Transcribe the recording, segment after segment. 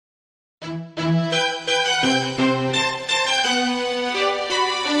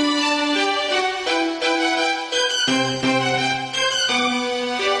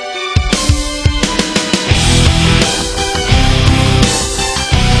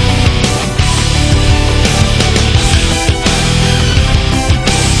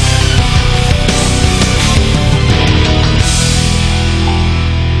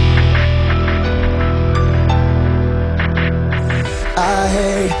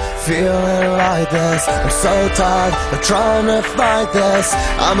feeling like this. I'm so tired of trying to fight this.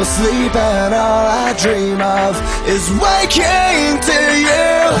 I'm asleep and all I dream of is waking to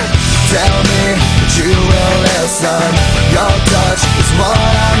you. Tell me that you will listen. Your touch is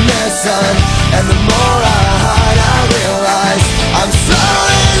what I'm missing, and the more I hide I realize I'm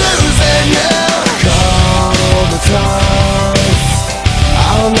slowly losing you. Comatose,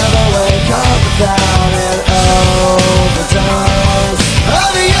 I'll never wake up without an overdose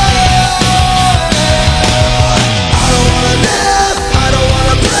of you. I don't wanna live, I don't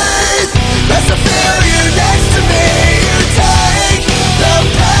wanna breathe, just to feel you next to me. You take the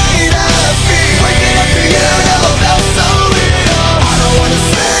pain I feel. Waking up to you never felt so real. I don't wanna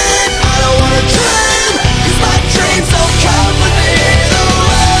sleep, I don't wanna dream, 'cause my dreams don't come with me. The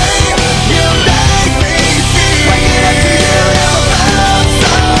way you make me feel. Waking up to you never felt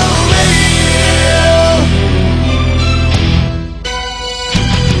so real.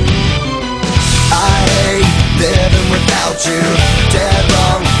 I hate living without you. Dead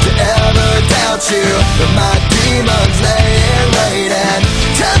wrong to ever doubt you, but my demons laying wait and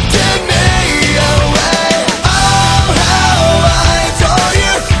tempting me away. Oh, how I adore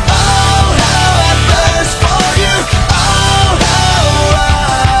you. Oh, how I thirst for you. Oh, how I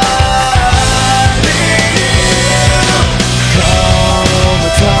need you.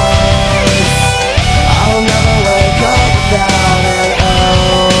 Comatose, I'll never wake up without an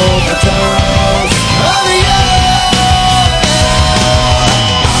overdose of you.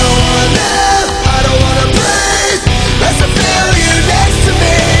 I don't wanna live, I don't wanna breathe, just to feel you next to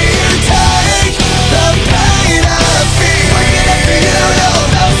me. You take the pain I feel. Waking up to you never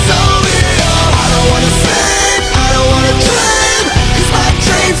felt so real. I don't wanna sleep, I don't wanna dream, 'cause my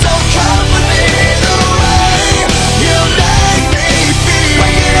dreams don't come with me. The way you make me feel.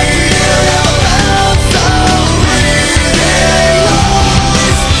 Waking up to you never felt so real.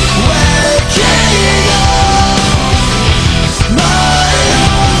 Waking up, my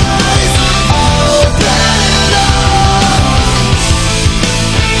eyes open up.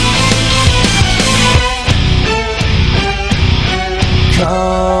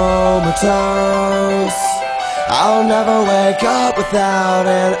 Comatose, I'll never wake up without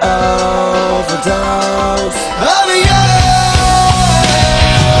an overdose of you.